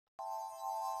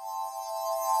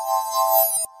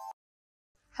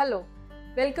Hello,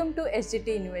 welcome to SGT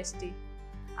University.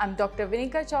 I'm Dr.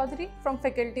 Vinika Chaudhary from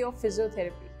Faculty of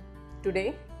Physiotherapy.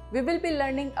 Today, we will be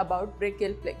learning about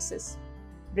brachial plexus.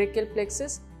 Brachial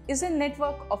plexus is a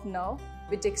network of nerve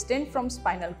which extend from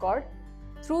spinal cord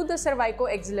through the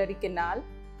cervico-axillary canal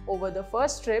over the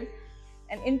first rib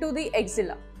and into the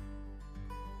axilla.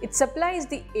 It supplies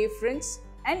the afferents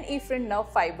and efferent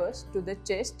nerve fibers to the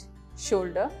chest,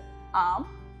 shoulder, arm,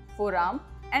 forearm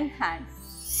and hand.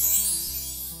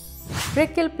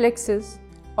 Brachial plexus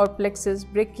or plexus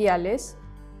brachialis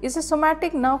is a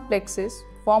somatic nerve plexus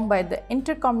formed by the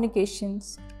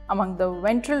intercommunications among the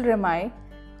ventral rami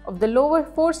of the lower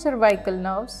four cervical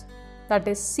nerves, that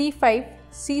is C5,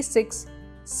 C6,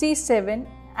 C7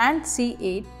 and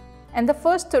C8, and the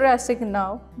first thoracic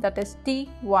nerve, that is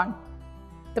T1.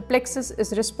 The plexus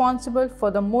is responsible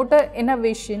for the motor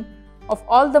innervation of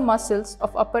all the muscles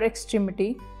of upper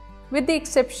extremity with the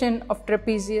exception of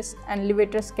trapezius and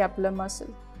levator scapular muscle.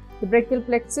 The brachial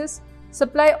plexus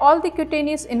supply all the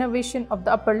cutaneous innervation of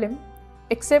the upper limb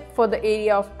except for the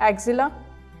area of axilla,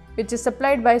 which is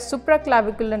supplied by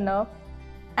supraclavicular nerve,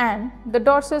 and the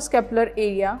dorsal scapular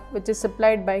area, which is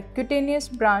supplied by cutaneous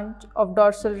branch of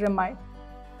dorsal rami.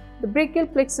 The brachial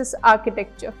plexus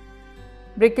architecture.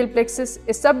 Brachial plexus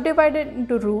is subdivided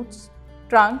into roots,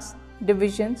 trunks,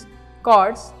 divisions,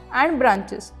 cords and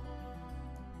branches.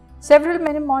 Several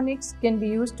mnemonics can be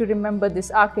used to remember this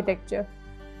architecture.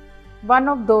 One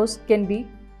of those can be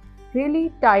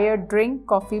really tired, drink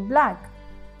coffee black.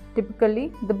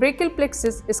 Typically, the brachial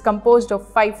plexus is composed of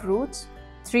 5 roots,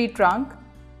 3 trunk,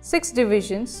 6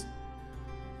 divisions,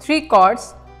 3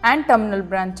 cords and terminal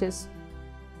branches.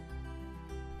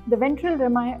 The ventral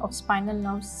rami of spinal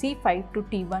nerves C5 to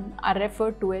T1 are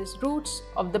referred to as roots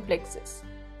of the plexus.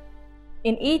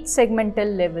 In each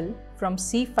segmental level from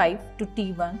C5 to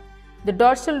T1, the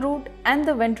dorsal root and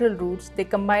the ventral roots, they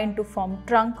combine to form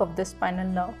trunk of the spinal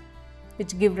nerve,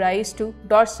 which give rise to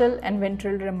dorsal and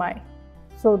ventral rami.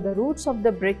 So the roots of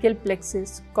the brachial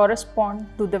plexus correspond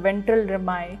to the ventral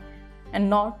rami and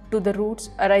not to the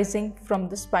roots arising from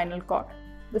the spinal cord.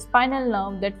 The spinal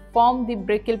nerve that form the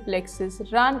brachial plexus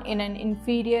run in an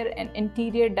inferior and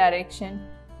anterior direction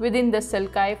within the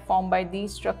sulci formed by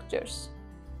these structures.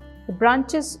 The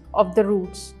branches of the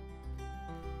roots.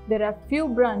 There are few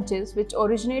branches which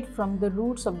originate from the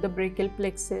roots of the brachial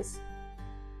plexus.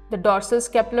 The dorsal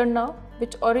scapular nerve,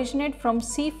 which originate from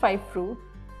C5 root,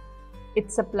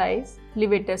 it supplies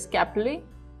levator scapulae,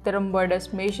 the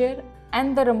rhomboides major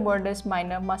and the rhomboides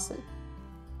minor muscle.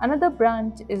 Another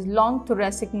branch is long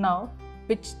thoracic nerve,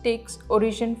 which takes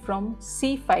origin from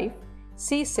C5,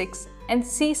 C6 and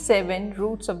C7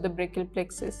 roots of the brachial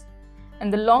plexus.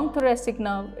 And the long thoracic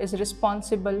nerve is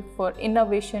responsible for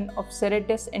innervation of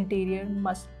serratus anterior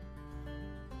muscle.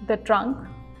 The trunk.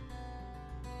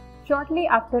 Shortly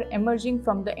after emerging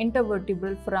from the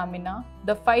intervertebral foramina,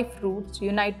 the 5 roots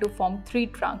unite to form 3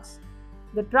 trunks.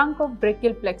 The trunk of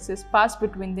brachial plexus passes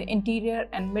between the anterior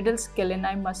and middle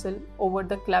scaleni muscle over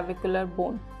the clavicular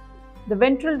bone. The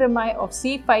ventral rami of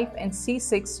C5 and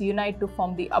C6 unite to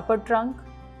form the upper trunk.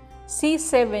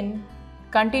 C7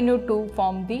 continue to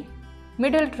form the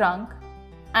middle trunk,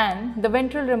 and the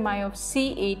ventral rami of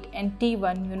C8 and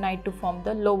T1 unite to form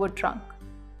the lower trunk.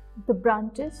 The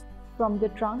branches from the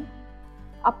trunk.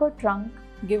 Upper trunk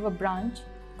give a branch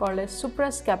called as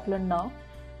suprascapular nerve,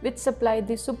 which supply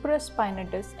the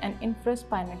supraspinatus and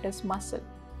infraspinatus muscle.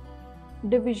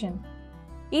 Division.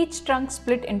 Each trunk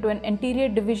split into an anterior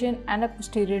division and a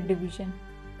posterior division.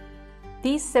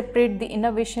 These separate the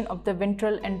innervation of the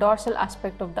ventral and dorsal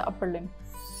aspect of the upper limb.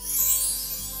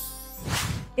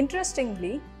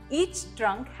 Interestingly, each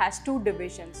trunk has 2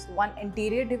 divisions, one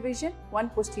anterior division, one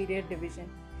posterior division.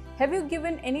 Have you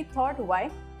given any thought why?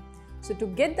 So to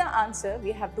get the answer,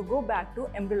 we have to go back to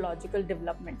embryological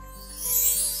development.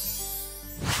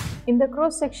 In the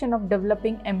cross section of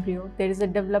developing embryo, there is a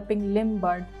developing limb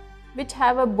bud which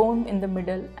have a bone in the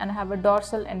middle and have a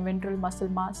dorsal and ventral muscle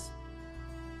mass.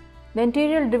 The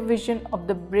anterior division of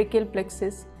the brachial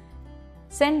plexus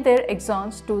send their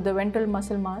axons to the ventral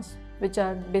muscle mass, which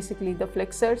are basically the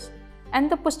flexors, and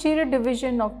the posterior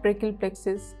division of brachial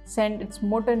plexus send its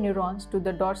motor neurons to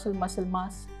the dorsal muscle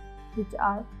mass, which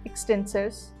are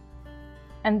extensors,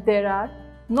 and there are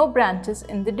no branches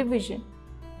in the division.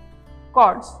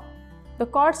 Cords. The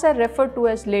cords are referred to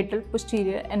as lateral,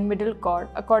 posterior and middle cord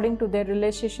according to their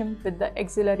relationship with the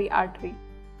axillary artery.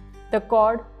 The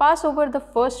cord pass over the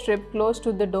first rib close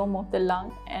to the dome of the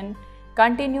lung and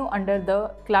continue under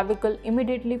the clavicle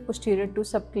immediately posterior to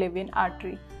subclavian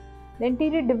artery. The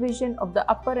anterior division of the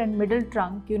upper and middle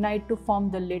trunk unite to form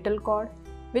the lateral cord,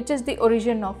 which is the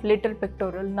origin of lateral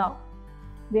pectoral nerve.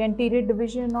 The anterior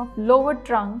division of lower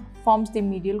trunk forms the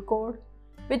medial cord,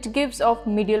 which gives off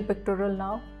medial pectoral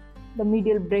nerve, the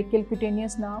medial brachial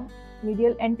cutaneous nerve,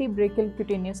 medial antebrachial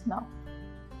cutaneous nerve.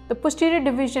 The posterior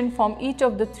division from each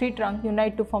of the three trunks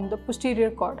unite to form the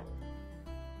posterior cord.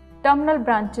 Terminal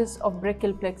branches of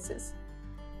brachial plexus.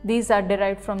 These are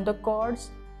derived from the cords.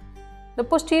 The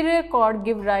posterior cord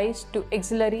gives rise to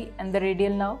axillary and the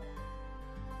radial nerve.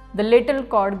 The lateral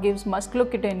cord gives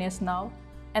musculocutaneous nerve,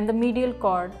 and the medial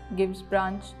cord gives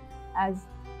branch as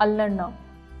ulnar nerve.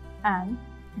 And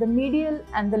the medial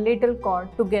and the lateral cord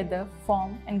together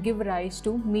form and give rise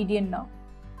to median nerve.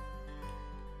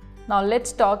 Now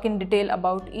let's talk in detail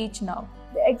about each nerve.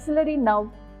 The axillary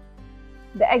nerve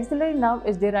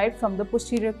is derived from the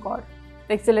posterior cord.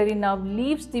 The axillary nerve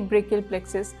leaves the brachial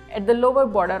plexus at the lower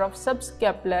border of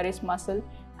subscapularis muscle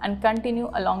and continue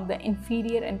along the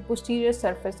inferior and posterior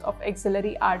surface of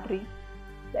axillary artery.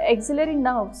 The axillary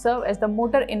nerve serve as the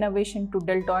motor innervation to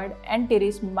deltoid and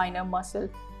teres minor muscle.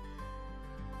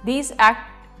 These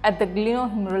act at the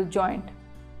glenohumeral joint.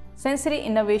 Sensory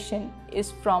innervation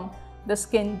is from the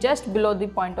skin just below the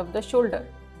point of the shoulder.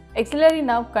 Axillary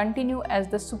nerve continue as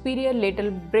the superior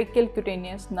lateral brachial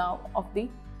cutaneous nerve of the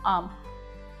arm.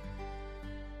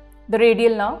 The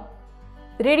radial nerve.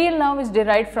 The radial nerve is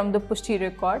derived from the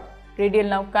posterior cord. Radial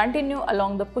nerve continue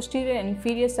along the posterior and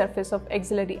inferior surface of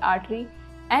axillary artery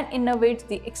and innervates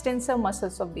the extensor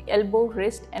muscles of the elbow,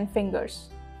 wrist and fingers.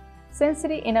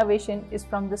 Sensory innervation is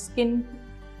from the skin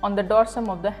on the dorsum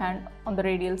of the hand on the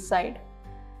radial side.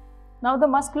 Now the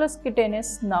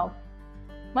musculocutaneous nerve.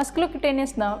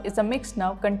 Musculocutaneous nerve is a mixed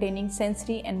nerve containing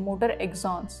sensory and motor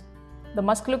axons. The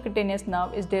musculocutaneous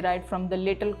nerve is derived from the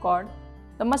lateral cord.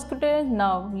 The musculocutaneous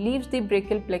nerve leaves the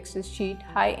brachial plexus sheath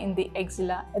high in the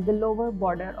axilla at the lower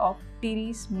border of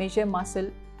teres major muscle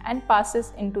and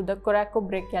passes into the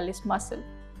coracobrachialis muscle.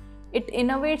 It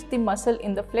innervates the muscle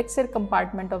in the flexor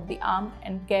compartment of the arm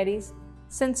and carries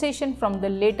sensation from the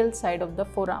lateral side of the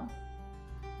forearm.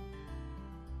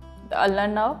 The ulnar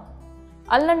nerve.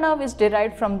 Ulnar nerve is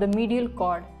derived from the medial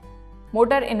cord.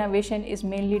 Motor innervation is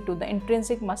mainly to the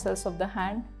intrinsic muscles of the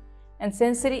hand and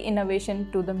sensory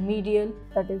innervation to the medial,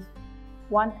 that is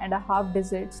 1.5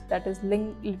 digits, that is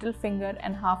little finger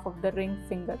and half of the ring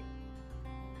finger.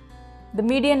 The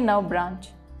median nerve branch.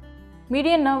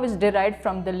 Median nerve is derived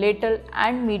from the lateral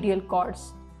and medial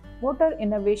cords. Motor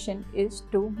innervation is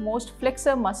to most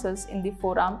flexor muscles in the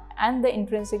forearm and the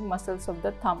intrinsic muscles of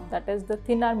the thumb, that is the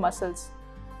thenar muscles.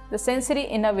 The sensory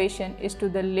innervation is to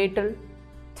the lateral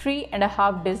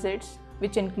 3.5 digits,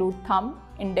 which include thumb,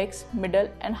 index, middle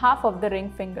and half of the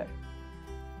ring finger.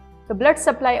 The blood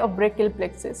supply of brachial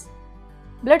plexus.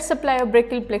 Blood supply of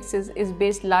brachial plexus is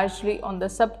based largely on the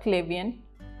subclavian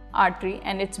artery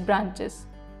and its branches,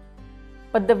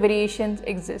 but the variations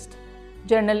exist.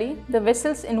 Generally, the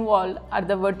vessels involved are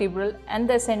the vertebral and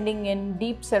the ascending and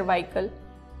deep cervical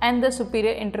and the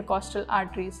superior intercostal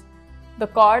arteries. The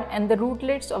cord and the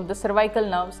rootlets of the cervical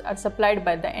nerves are supplied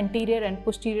by the anterior and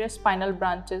posterior spinal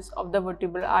branches of the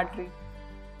vertebral artery.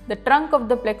 The trunk of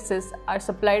the plexus are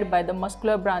supplied by the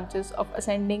muscular branches of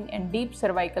ascending and deep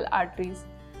cervical arteries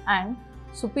and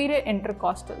superior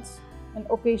intercostals, and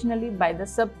occasionally by the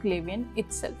subclavian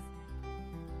itself.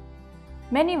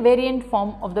 Many variant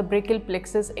forms of the brachial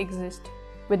plexus exist,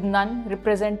 with none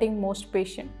representing most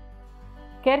patients.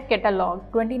 Care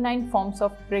catalog 29 forms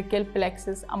of brachial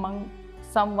plexus among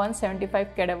some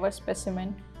 175 cadaver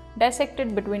specimens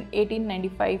dissected between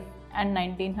 1895 and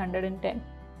 1910.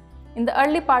 In the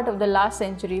early part of the last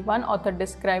century, one author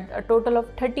described a total of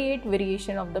 38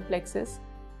 variations of the plexus.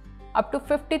 Up to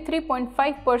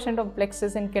 53.5% of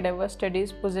plexus in cadaver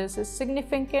studies possesses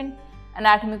significant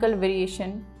anatomical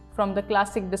variation from the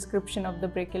classic description of the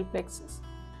brachial plexus.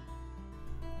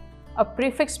 A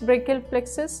prefixed brachial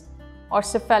plexus or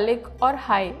cephalic or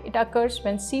high, it occurs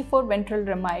when C4 ventral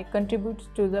rami contributes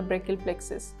to the brachial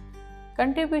plexus.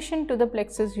 Contribution to the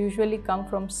plexus usually come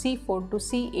from C4 to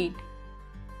C8.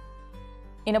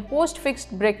 In a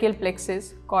post-fixed brachial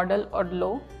plexus, caudal or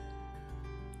low,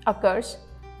 occurs.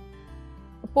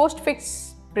 A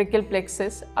post-fixed brachial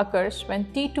plexus occurs when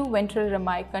T2 ventral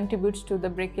rami contributes to the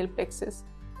brachial plexus.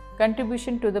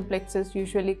 Contribution to the plexus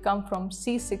usually come from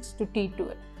C6 to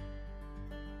T12.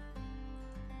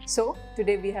 So,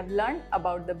 today we have learned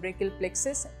about the brachial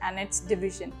plexus and its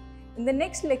division. In the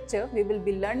next lecture, we will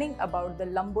be learning about the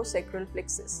lumbosacral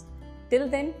plexus. Till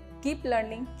then, keep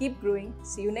learning, keep growing.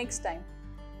 See you next time.